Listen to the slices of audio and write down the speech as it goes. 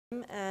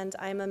and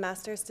I'm a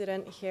master's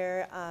student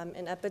here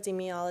in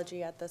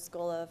epidemiology at the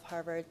School of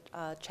Harvard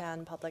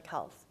Chan Public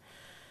Health.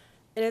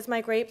 It is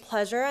my great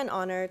pleasure and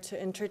honor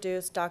to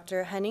introduce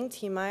Dr. Henning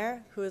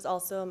Tiemeier, who is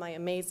also my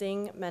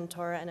amazing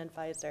mentor and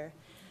advisor.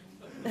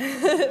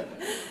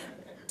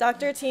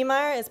 Dr.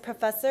 Tiemeier is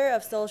professor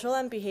of social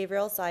and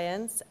behavioral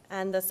science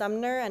and the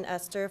Sumner and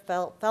Esther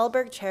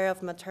Fehlberg Chair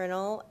of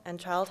Maternal and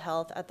Child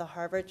Health at the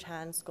Harvard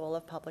Chan School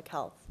of Public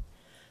Health.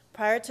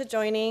 Prior to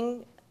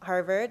joining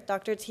Harvard,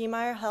 Dr.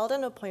 Tiemeier held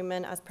an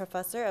appointment as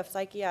professor of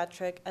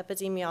psychiatric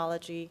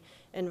epidemiology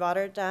in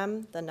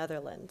Rotterdam, the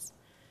Netherlands.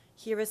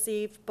 He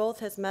received both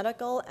his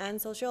medical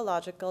and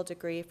sociological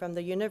degree from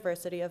the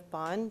University of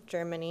Bonn,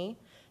 Germany,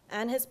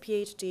 and his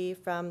PhD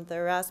from the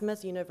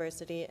Erasmus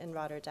University in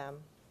Rotterdam.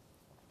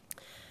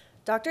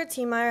 Dr.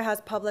 Tiemeier has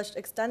published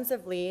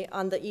extensively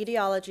on the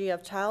etiology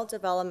of child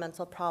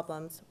developmental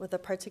problems with a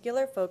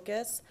particular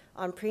focus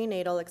on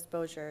prenatal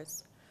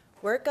exposures.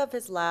 Work of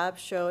his lab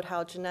showed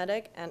how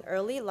genetic and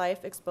early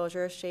life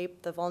exposure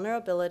shape the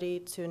vulnerability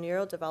to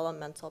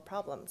neurodevelopmental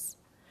problems.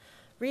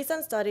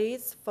 Recent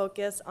studies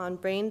focus on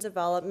brain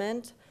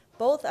development,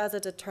 both as a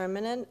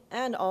determinant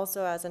and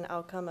also as an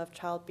outcome of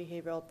child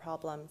behavioral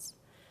problems.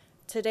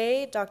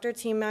 Today, Dr.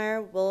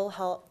 Tiemeier will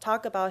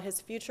talk about his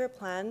future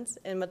plans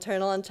in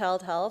maternal and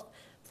child health.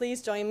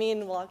 Please join me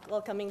in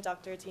welcoming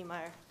Dr.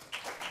 Tiemeier.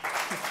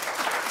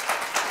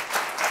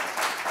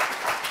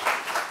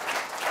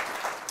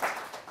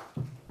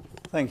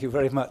 Thank you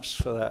very much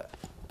for that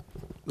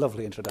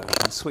lovely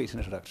introduction, sweet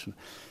introduction.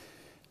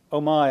 Oh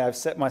my, I've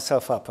set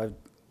myself up. I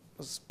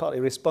was partly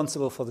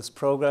responsible for this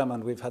program,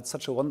 and we've had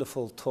such a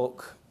wonderful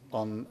talk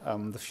on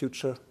the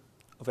future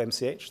of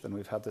MCH. Then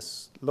we've had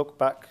this look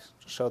back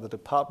to show the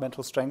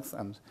departmental strength,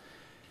 and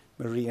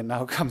Marie, and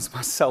now comes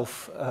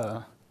myself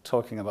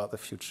talking about the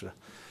future.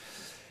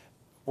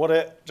 What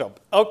a job.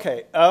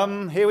 Okay,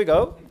 here we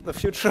go. The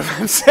future of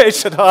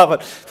MCH at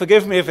Harvard.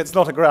 Forgive me if it's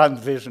not a grand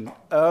vision.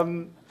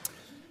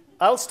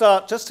 I'll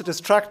start, just to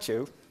distract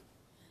you,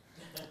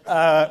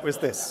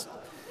 with this.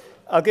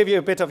 I'll give you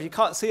a bit of, you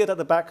can't see it at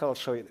the back, I'll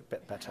show you a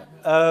bit better.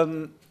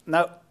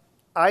 Now,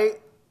 I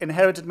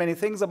inherited many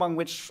things, among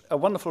which a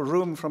wonderful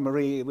room from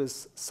Marie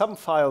with some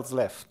files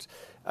left.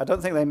 I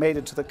don't think they made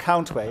it to the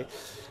countway.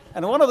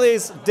 And one of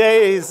these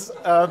days,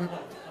 I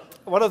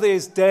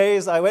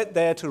went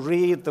there to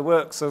read the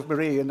works of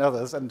Marie and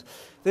others, and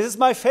this is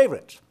my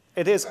favorite.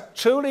 It is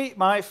truly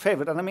my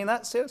favorite, and I mean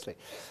that seriously.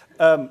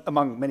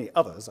 Among many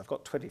others, I've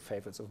got 20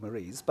 favorites of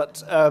Marie's,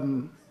 but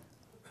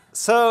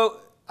so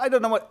I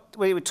don't know what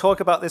way we talk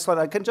about this one.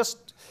 I can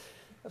just,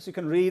 as you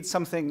can read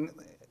something,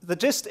 the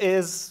gist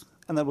is,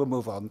 and then we'll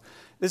move on.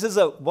 This is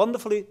a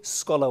wonderfully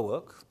scholar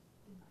work.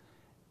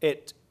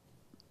 It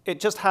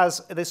just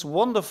has this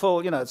wonderful,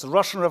 it's the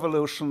Russian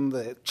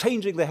Revolution,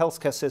 changing the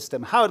healthcare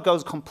system, how it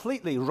goes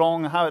completely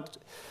wrong,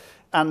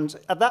 and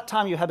at that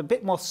time you had a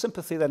bit more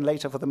sympathy than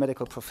later for the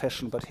medical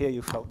profession, but here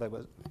you felt they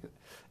were.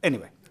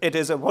 Anyway, it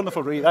is a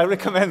wonderful read. I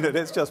recommend it.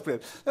 It's just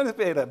brilliant.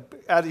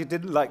 And you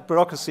didn't like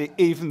bureaucracy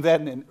even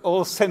then in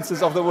all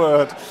senses of the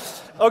word.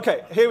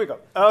 Okay, here we go.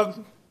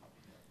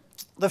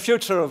 The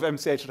future of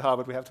MCH at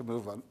Harvard, we have to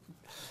move on.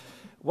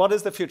 What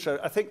is the future?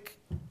 I think,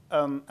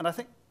 and I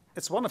think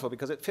it's wonderful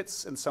because it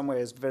fits in some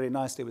ways very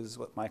nicely with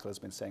what Michael has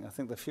been saying. I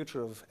think the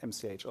future of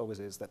MCH always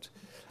is that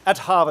at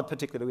Harvard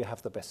particularly we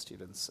have the best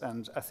students.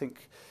 And I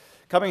think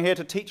coming here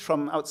to teach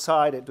from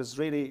outside, it was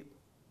really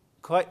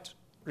quite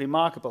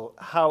remarkable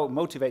how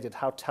motivated,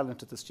 how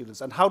talented the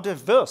students, and how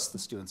diverse the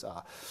students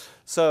are.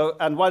 So,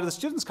 and why do the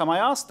students come? I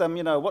asked them,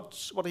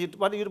 why do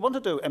you want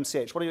to do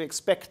MCH? What do you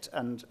expect?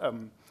 And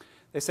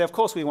they say, of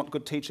course, we want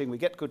good teaching, we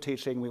get good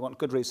teaching, we want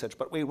good research,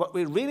 but what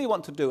we really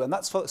want to do, and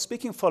that's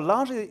speaking for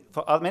largely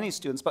for many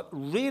students, but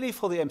really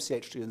for the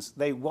MCH students,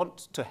 they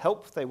want to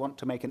help, they want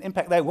to make an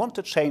impact, they want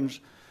to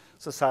change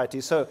society.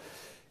 So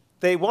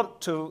they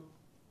want to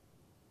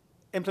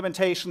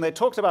implementation. They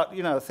talked about,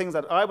 things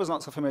that I was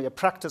not so familiar,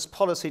 practice,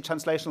 policy,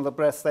 translation of the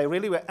breath. They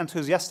really were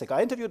enthusiastic.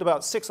 I interviewed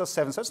about 6 or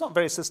 7, so it's not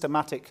very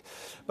systematic,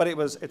 but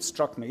it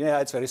struck me.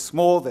 Yeah, it's very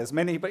small, there's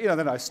many, but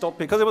then I stopped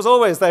because it was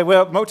always, they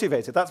were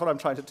motivated. That's what I'm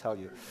trying to tell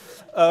you.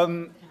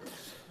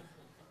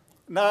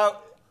 Now,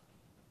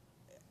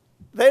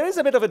 there is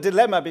a bit of a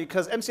dilemma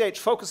because MCH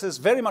focuses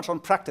very much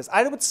on practice.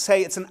 I would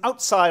say it's an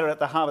outsider at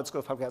the Harvard School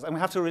of Public Health, and we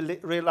have to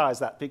realize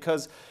that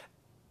because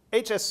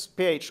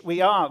HSPH,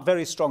 we are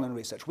very strong in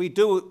research. We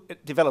do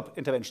develop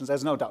interventions,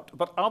 there's no doubt.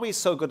 But are we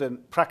so good in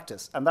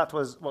practice? And that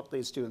was what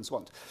these students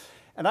want.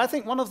 And I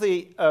think one of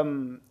the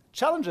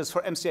challenges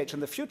for MCH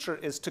in the future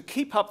is to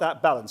keep up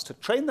that balance, to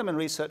train them in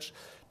research,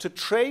 to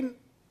train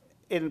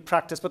in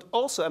practice, but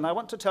also, and I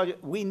want to tell you,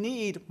 we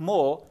need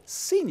more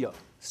senior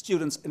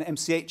students in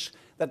MCH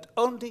that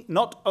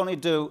not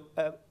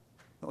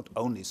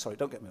only, sorry,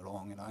 don't get me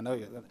wrong, I know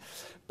you,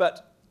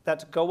 but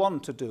that go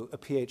on to do a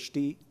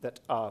PhD, that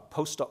are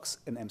postdocs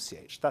in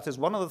MCH. That is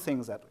one of the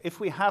things that, if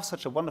we have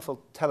such a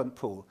wonderful talent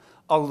pool,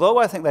 although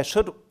I think they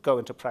should go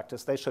into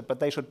practice, but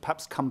they should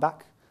perhaps come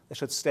back, they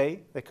should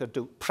stay, they could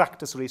do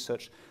practice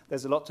research,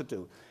 there's a lot to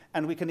do.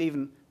 And we can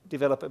even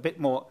develop a bit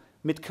more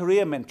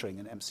mid-career mentoring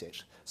in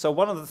MCH. So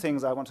one of the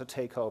things I want to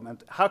take home,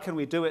 and how can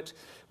we do it?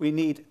 We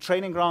need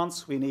training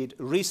grants, we need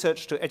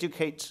research to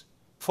educate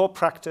for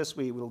practice,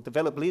 we will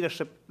develop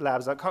leadership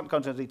labs, I can't go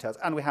into the details,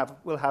 and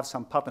we'll have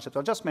some partnerships.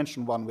 I'll just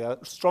mention one we are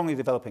strongly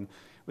developing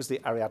with the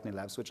Ariadne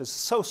Labs, which is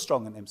so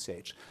strong in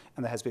MCH,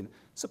 and there has been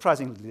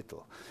surprisingly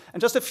little.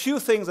 And just a few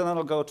things, and then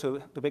I'll go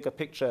to the bigger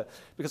picture,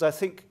 because I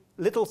think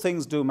little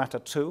things do matter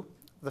too.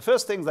 The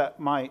first thing that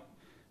my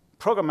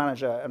program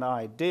manager and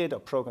I did,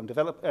 or program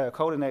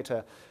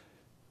coordinator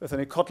with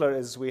Henning Kotler,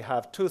 is we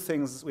have two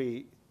things.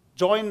 We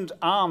joined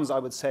arms, I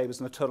would say, with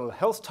the Maternal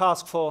Health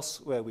Task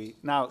Force, where we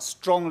now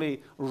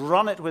strongly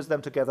run it with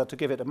them together to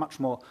give it a much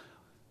more,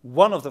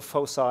 one of the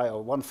foci,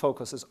 or one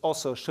focus, is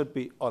also should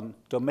be on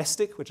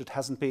domestic, which it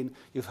hasn't been.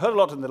 You've heard a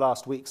lot in the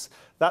last weeks.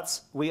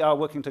 We are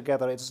working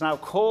together. It's now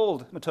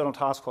called Maternal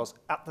Task Force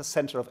at the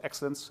Center of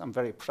Excellence. I'm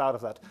very proud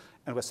of that,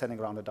 and we're sending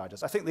around a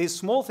digest. I think these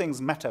small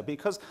things matter,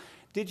 because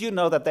did you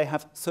know that they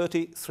have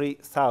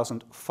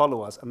 33,000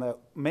 followers, and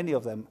many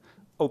of them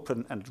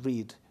open and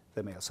read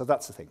the mail? So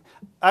that's the thing.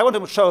 I want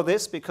to show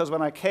this because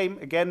when I came,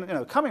 again,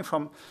 coming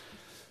from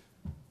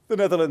the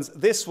Netherlands,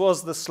 this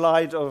was the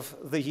slide of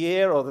the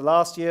year or the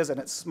last years, and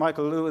it's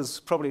Michael Liu has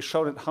probably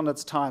shown it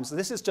hundreds of times.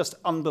 This is just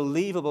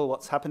unbelievable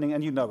what's happening,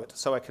 and you know it,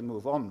 so I can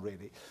move on,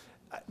 really.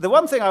 The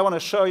one thing I want to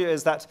show you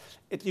is that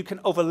you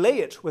can overlay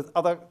it with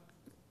other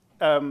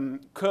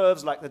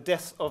curves, like the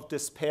death of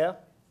despair,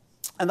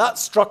 and that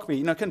struck me.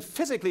 You can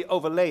physically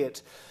overlay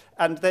it,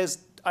 and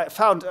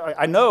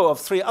I know of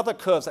 3 other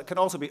curves that can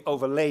also be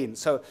overlain.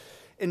 So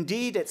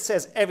indeed, it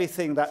says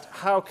everything that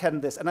how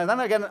can this? And then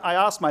again, I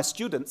asked my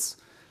students,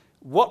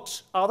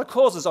 what are the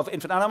causes of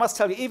infant? And I must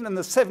tell you, even in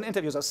the 7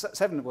 interviews, or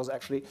 7 was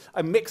actually,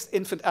 I mixed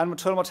infant and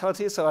maternal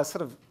mortality, so I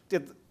sort of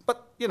did,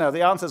 but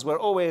the answers were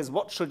always,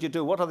 what should you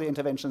do? What are the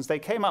interventions? They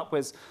came up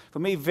with, for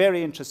me,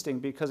 very interesting,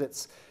 because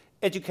it's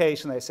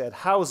education, they said,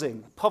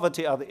 housing,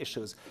 poverty are the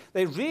issues.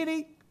 They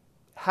really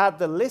had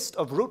the list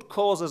of root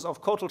causes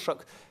of coital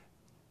shock.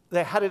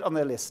 They had it on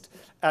their list,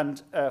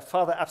 and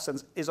father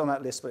absence is on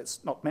that list, but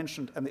it's not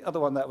mentioned. And the other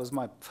one, that was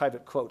my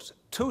favorite quote,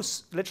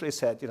 literally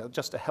said,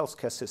 just a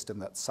healthcare system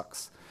that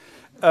sucks.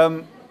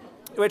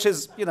 Which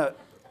is,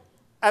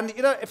 and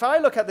if I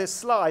look at this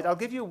slide, I'll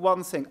give you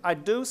one thing. I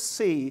do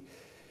see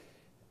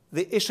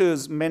the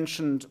issues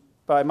mentioned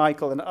by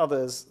Michael and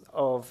others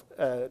of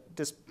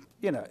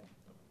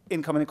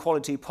income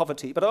inequality,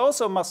 poverty, but I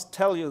also must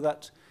tell you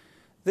that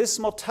this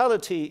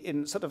mortality,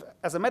 in sort of,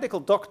 as a medical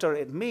doctor,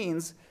 it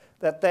means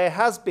that there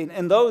has been,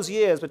 in those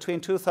years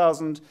between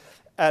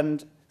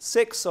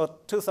 2006 or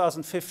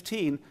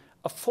 2015,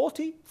 a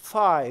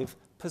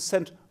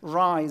 45%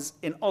 rise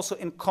also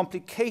in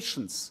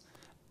complications,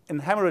 in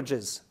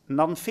hemorrhages,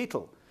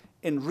 non-fetal,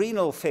 in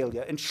renal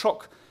failure, in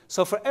shock.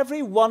 So for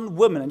every one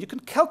woman, and you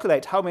can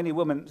calculate how many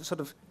women sort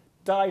of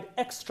died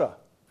extra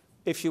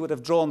if you would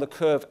have drawn the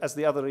curve as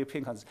the other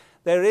European countries,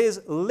 there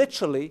is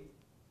literally,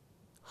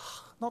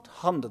 not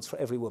hundreds for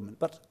every woman,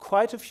 but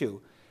quite a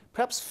few,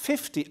 perhaps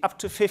 50, up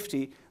to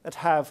 50, that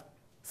have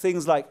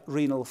things like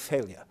renal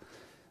failure.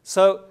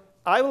 So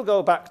I will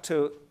go back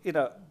to,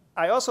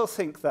 I also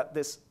think that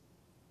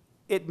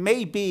it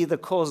may be the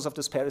causes of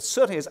despair. It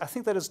certainly is. I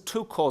think there is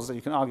 2 causes that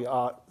you can argue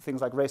are things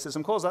like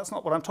racism causes. That's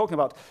not what I'm talking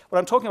about. What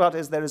I'm talking about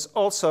is there is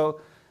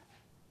also,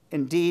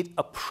 indeed,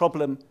 a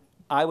problem,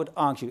 I would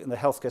argue, in the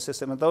healthcare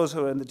system. And those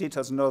who are in the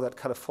details know that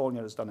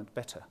California has done it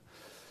better.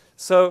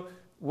 So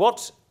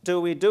what do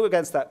we do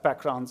against that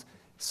background?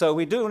 So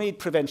we do need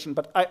prevention,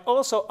 but I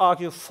also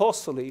argue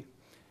forcefully,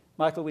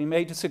 Michael, we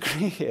may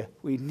disagree here,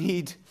 we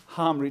need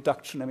harm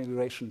reduction and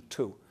amelioration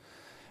too.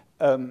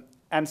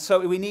 And so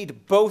we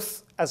need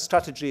both as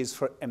strategies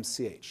for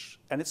MCH.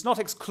 And it's not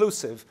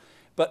exclusive,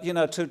 but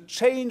to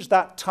change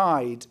that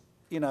tide,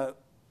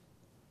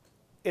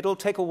 it'll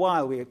take a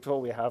while before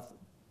we have,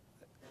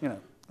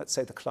 let's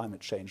say the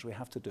climate change, we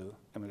have to do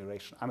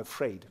amelioration. I'm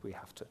afraid we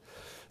have to.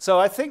 So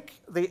I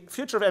think the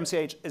future of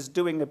MCH is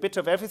doing a bit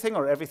of everything,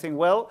 or everything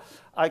well.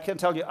 I can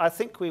tell you, I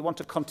think we want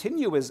to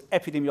continue with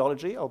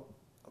epidemiology. I'll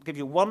give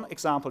you one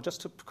example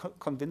just to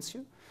convince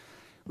you.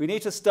 We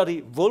need to study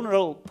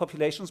vulnerable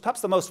populations,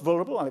 perhaps the most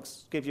vulnerable. I'll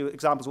give you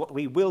examples of what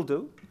we will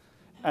do.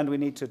 And we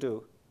need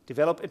to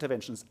develop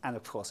interventions and,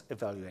 of course,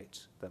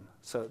 evaluate them.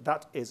 So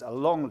that is a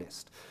long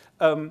list.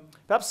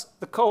 Perhaps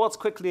the cohorts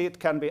quickly, it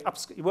can be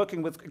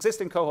working with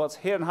existing cohorts.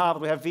 Here in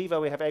Harvard, we have Viva,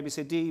 we have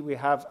ABCD, we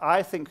have,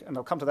 I think, and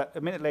I'll come to that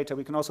a minute later,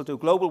 we can also do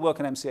global work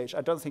in MCH.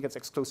 I don't think it's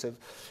exclusive.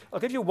 I'll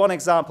give you one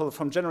example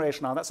from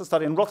Generation R. That's a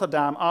study in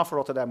Rotterdam, after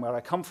Rotterdam, where I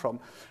come from.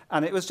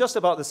 And it was just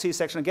about the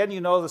C-section. Again, you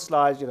know the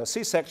slide,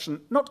 C-section,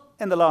 not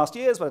in the last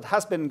years, but it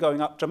has been going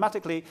up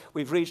dramatically.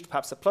 We've reached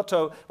perhaps a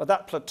plateau, but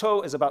that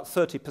plateau is about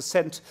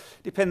 30%.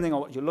 Depending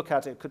on what you look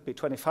at, it could be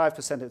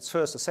 25%. It's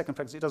first or second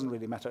pregnancy. It doesn't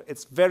really matter.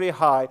 It's very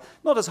high.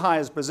 Not as high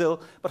as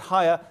Brazil, but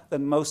higher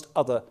than most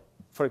other,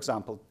 for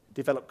example,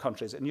 developed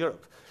countries in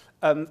Europe.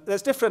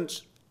 There's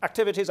different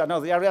activities. I know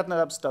the Ariadne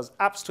Labs does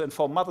apps to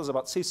inform mothers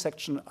about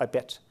C-section. I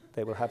bet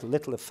they will have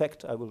little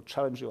effect. I will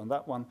challenge you on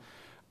that one.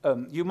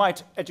 You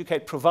might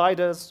educate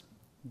providers.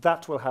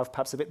 that will have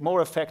perhaps a bit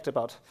more effect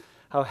about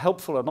how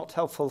helpful or not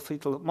helpful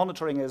fetal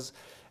monitoring is,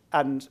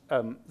 and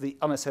the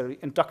unnecessary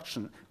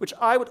induction, which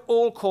I would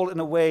all call, in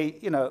a way,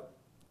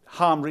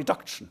 harm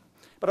reduction.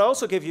 But I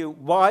also give you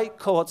why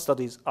cohort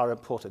studies are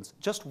important.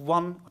 Just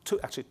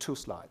two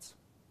slides.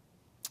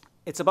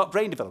 It's about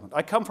brain development.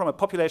 I come from a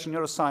population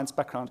neuroscience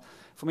background.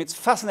 For me, it's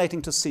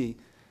fascinating to see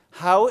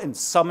how, in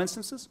some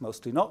instances,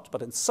 mostly not,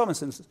 but in some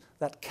instances,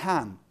 that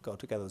can go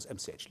together as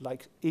MCH,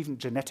 like even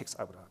genetics,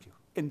 I would argue,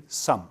 in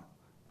some.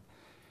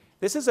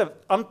 This is an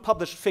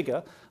unpublished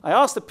figure. I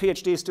asked a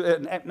PhD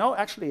student, no,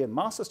 actually a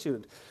master's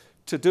student,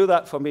 to do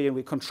that for me, and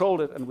we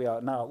controlled it, and we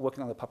are now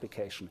working on the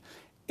publication.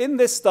 In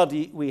this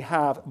study, we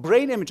have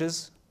brain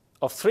images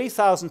of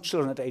 3,000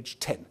 children at age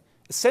 10.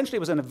 Essentially, it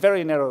was in a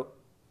very narrow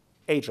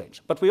age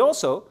range. But we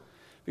also,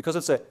 because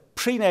it's a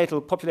prenatal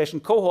population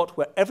cohort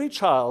where every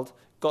child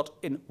got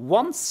in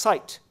one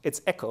site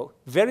its echo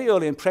very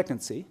early in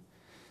pregnancy,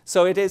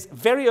 so it is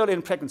very early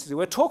in pregnancy.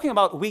 We're talking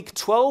about week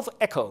 12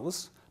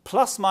 echoes,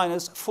 plus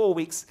minus 4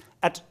 weeks,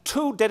 at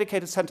 2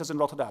 dedicated centers in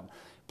Rotterdam.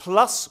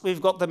 Plus,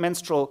 we've got the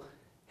menstrual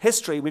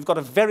history. We've got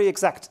a very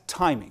exact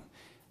timing.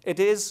 It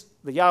is,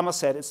 the Yama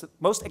said, it's the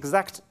most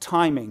exact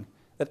timing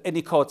that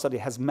any cohort study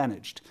has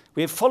managed.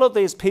 We have followed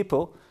these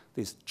people,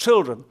 these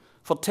children,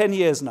 for 10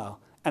 years now.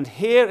 And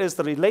here is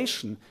the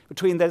relation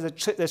between their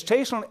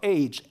gestational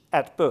age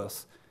at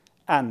birth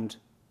and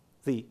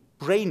the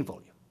brain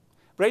volume.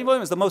 Brain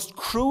volume is the most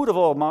crude of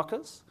all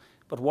markers,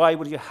 but why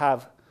would you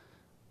have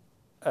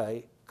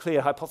a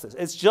clear hypothesis?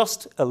 It's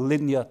just a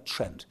linear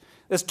trend.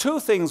 There's 2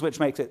 things which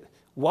make it.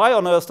 Why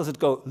on earth does it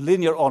go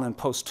linear on in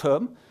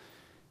post-term?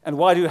 And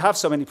why do you have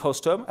so many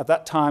post-term? At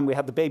that time, we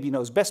had the baby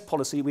knows best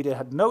policy. We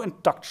had no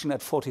induction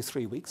at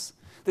 43 weeks.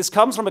 This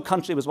comes from a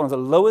country with one of the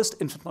lowest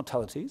infant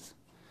mortalities.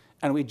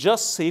 And we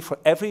just see for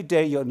every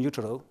day you're in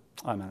utero,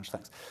 I manage,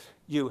 thanks,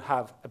 you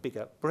have a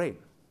bigger brain.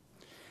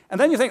 And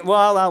then you think,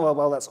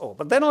 well, that's all.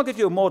 But then I'll give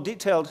you a more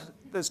detailed,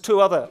 there's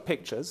 2 other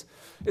pictures.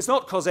 It's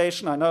not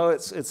causation, I know,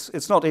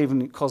 it's not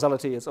even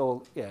causality, it's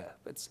all,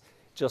 it's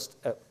just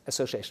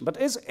association. But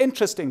it's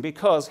interesting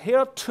because here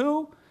are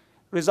 2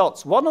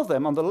 results. One of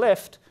them on the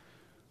left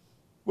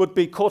would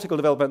be cortical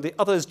development, the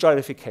other is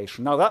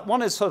gyrification. Now that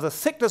one is sort of the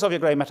thickness of your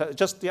grey matter,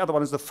 just the other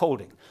one is the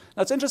folding.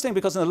 Now it's interesting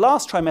because in the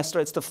last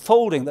trimester it's the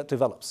folding that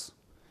develops.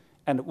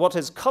 And what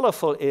is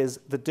colorful is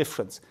the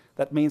difference.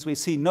 That means we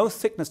see no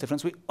thickness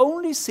difference, we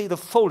only see the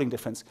folding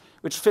difference,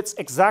 which fits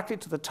exactly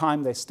to the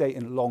time they stay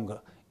in longer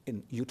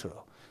in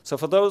utero. So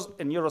for those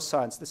in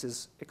neuroscience, this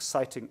is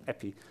exciting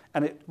epi,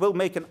 and it will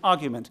make an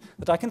argument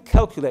that I can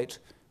calculate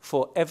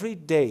for every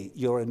day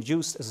you're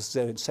induced as a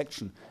cesarean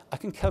section, I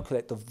can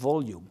calculate the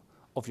volume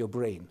of your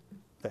brain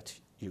that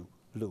you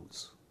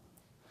lose.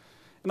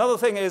 Another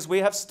thing is we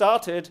have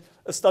started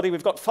a study.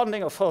 We've got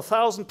funding of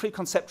 4,000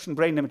 preconception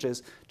brain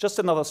images, just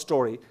another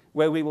story,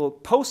 where we will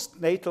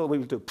postnatal, we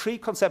will do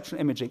preconception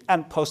imaging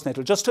and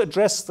postnatal, just to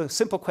address the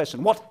simple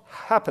question, what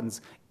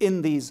happens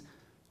in these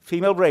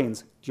female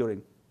brains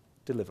during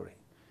delivery?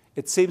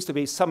 It seems to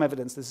be some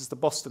evidence. This is the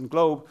Boston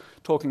Globe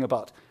talking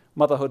about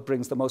motherhood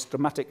brings the most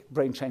dramatic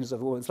brain changes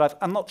of a woman's life.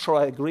 I'm not sure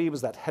I agree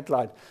with that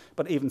headline,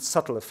 but even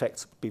subtle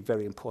effects would be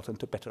very important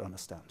to better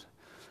understand.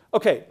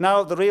 Okay,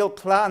 now the real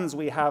plans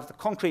we have, the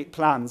concrete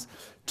plans.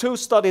 2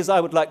 studies I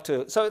would like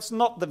to, so it's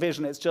not the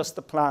vision, it's just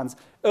the plans.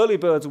 Early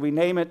Birds, we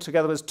name it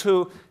together as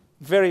 2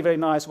 very, very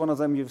nice. One of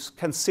them you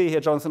can see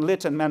here, Jonathan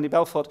Litt and Mandy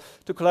Belfort,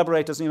 2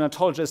 collaborators,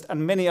 neonatologists,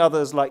 and many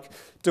others like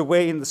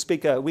Dwayne, the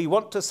speaker. We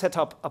want to set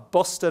up a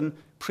Boston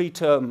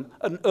preterm,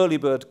 an early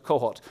bird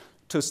cohort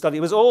to study.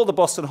 It was all the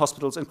Boston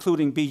hospitals,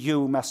 including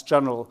BU, Mass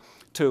General,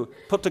 to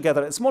put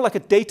together. It's more like a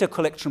data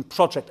collection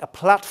project, a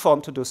platform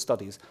to do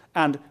studies.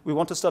 And we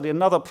want to study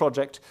another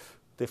project,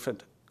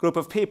 different group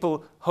of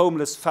people,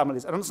 homeless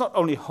families. And it's not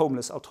only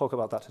homeless, I'll talk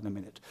about that in a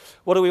minute.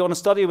 What do we want to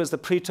study with the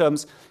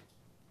preterms?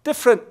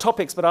 Different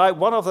topics, but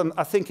one of them,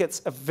 I think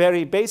it's a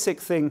very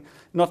basic thing.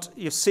 Not,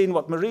 you've seen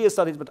what Maria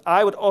studied, but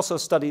I would also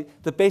study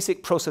the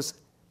basic process,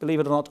 believe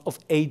it or not, of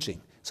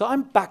aging. So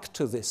I'm back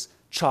to this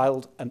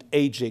child and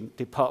aging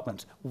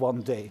department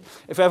one day.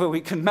 If ever we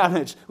can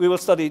manage, we will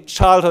study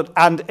childhood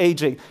and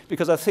aging,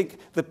 because I think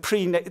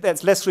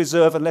there's less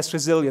reserve and less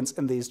resilience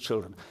in these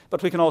children.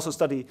 But we can also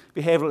study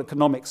behavioral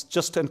economics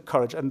just to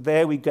encourage, and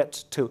there we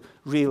get to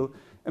real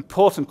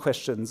important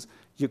questions.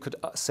 You could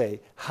say,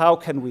 how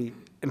can we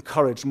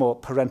encourage more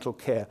parental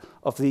care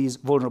of these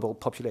vulnerable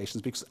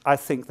populations? Because I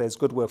think there's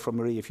good work from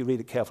Marie, if you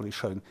read it carefully,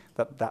 showing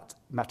that that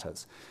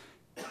matters.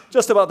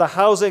 Just about the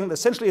housing,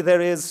 essentially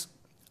there is,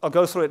 I'll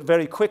go through it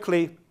very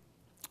quickly.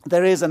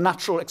 There is a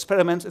natural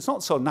experiment. It's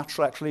not so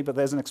natural, actually, but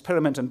there's an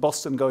experiment in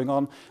Boston going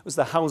on. It was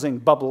the housing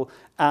bubble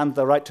and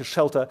the right to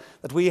shelter,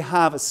 that we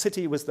have a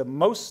city with the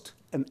most,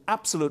 in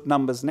absolute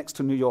numbers, next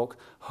to New York,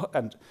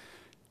 and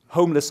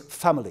homeless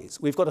families.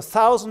 We've got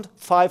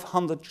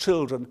 1,500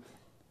 children,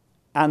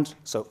 and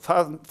so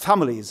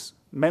families,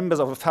 members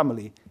of a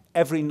family,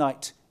 every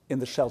night in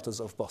the shelters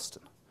of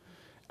Boston.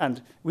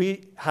 And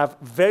we have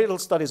very little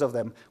studies of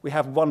them. We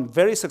have one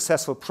very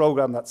successful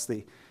program, that's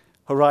the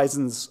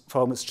Horizons for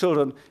Homeless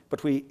Children,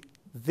 but we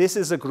this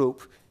is a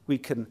group we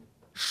can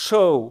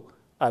show,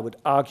 I would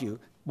argue,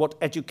 what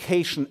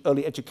education,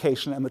 early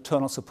education and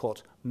maternal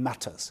support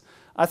matters.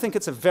 I think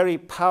it's a very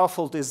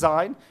powerful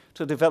design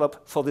to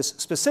develop for this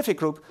specific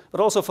group,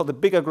 but also for the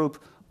bigger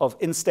group of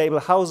unstable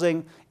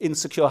housing,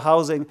 insecure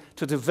housing,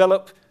 to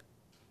develop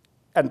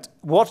and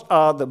what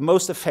are the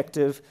most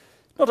effective,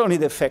 not only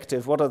the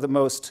effective, what are the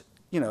most,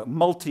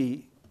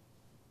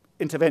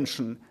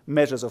 multi-intervention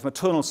measures of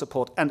maternal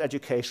support and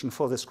education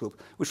for this group,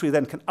 which we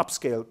then can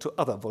upscale to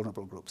other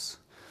vulnerable groups.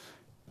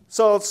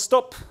 So I'll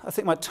stop. I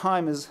think my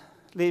time is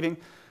leaving.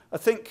 I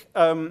think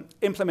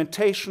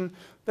implementation,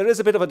 there is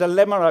a bit of a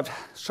dilemma. I've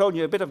shown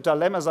you a bit of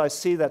dilemmas. I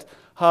see that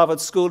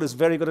Harvard School is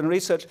very good in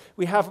research.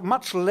 We have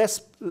much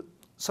less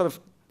sort of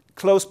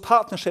close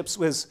partnerships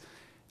with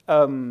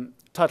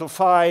Title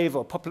V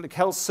or public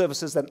health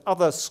services than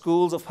other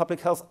schools of public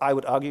health. I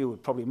would argue,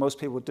 probably most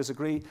people would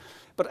disagree.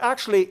 But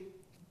actually,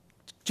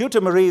 due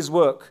to Marie's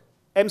work,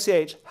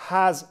 MCH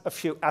has a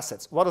few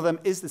assets. One of them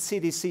is the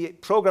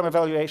CDC program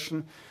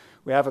evaluation.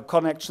 We have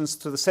connections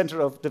to the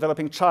Center of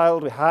Developing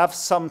Child. We have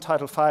some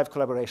Title V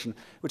collaboration,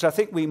 which I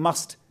think we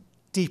must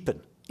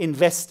deepen,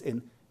 invest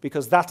in,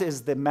 because that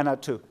is the manner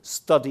to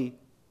study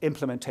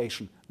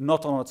implementation,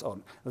 not on its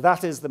own.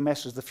 That is the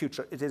message of the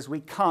future. It is we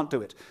can't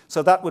do it.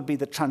 So that would be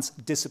the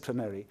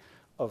transdisciplinary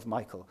of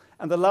Michael.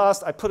 And the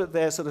last, I put it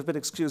there sort of a bit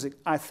excusing,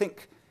 I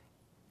think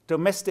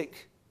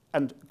domestic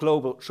and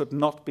global should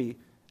not be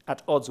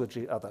at odds with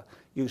each other.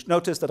 You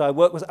notice that I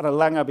work with Anna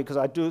Langer because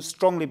I do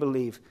strongly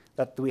believe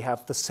that we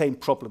have the same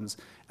problems.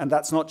 And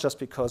that's not just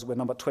because we're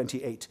number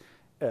 28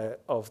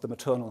 of the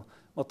maternal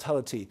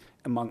mortality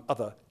among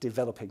other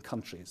developing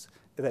countries.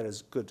 There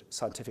is good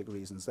scientific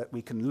reasons that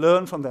we can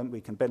learn from them, we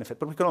can benefit,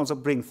 but we can also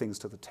bring things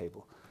to the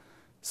table.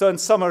 So in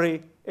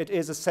summary, it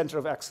is a center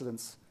of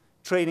excellence,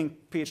 training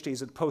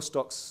PhDs and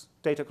postdocs,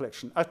 data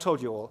collection. I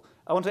told you all.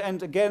 I want to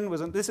end again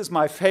with, this is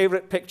my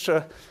favorite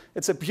picture.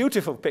 It's a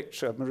beautiful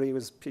picture. Marie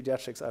was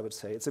pediatrics, I would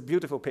say. It's a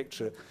beautiful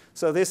picture.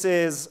 So this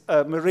is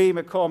Marie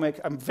McCormick.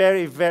 I'm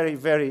very, very,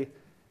 very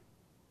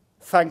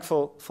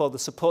thankful for the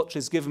support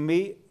she's given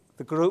me,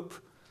 the group,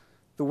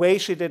 the way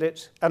she did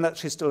it, and that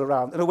she's still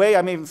around. In a way,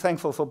 I'm even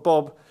thankful for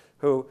Bob,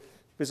 who,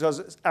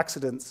 because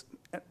accidents,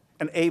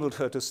 enabled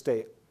her to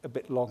stay a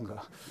bit longer.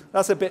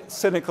 That's a bit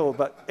cynical,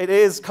 but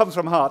it comes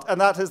from heart. And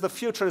that is, the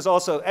future is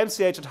also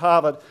MCH at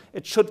Harvard.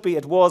 It should be,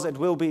 it was, it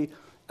will be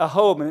a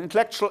home, an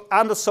intellectual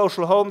and a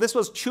social home. This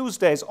was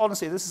Tuesdays.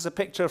 Honestly, this is a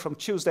picture from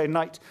Tuesday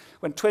night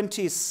when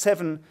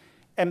 27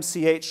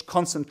 MCH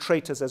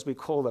concentrators, as we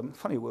call them,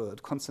 funny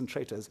word,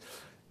 concentrators,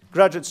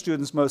 graduate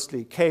students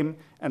mostly, came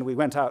and we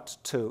went out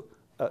to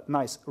a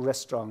nice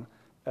restaurant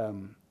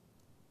and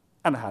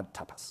had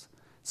tapas.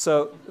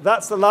 So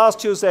that's the last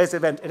Tuesday's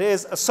event. It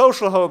is a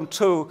social home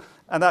too,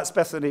 and that's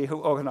Bethany who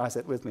organized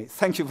it with me.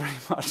 Thank you very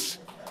much.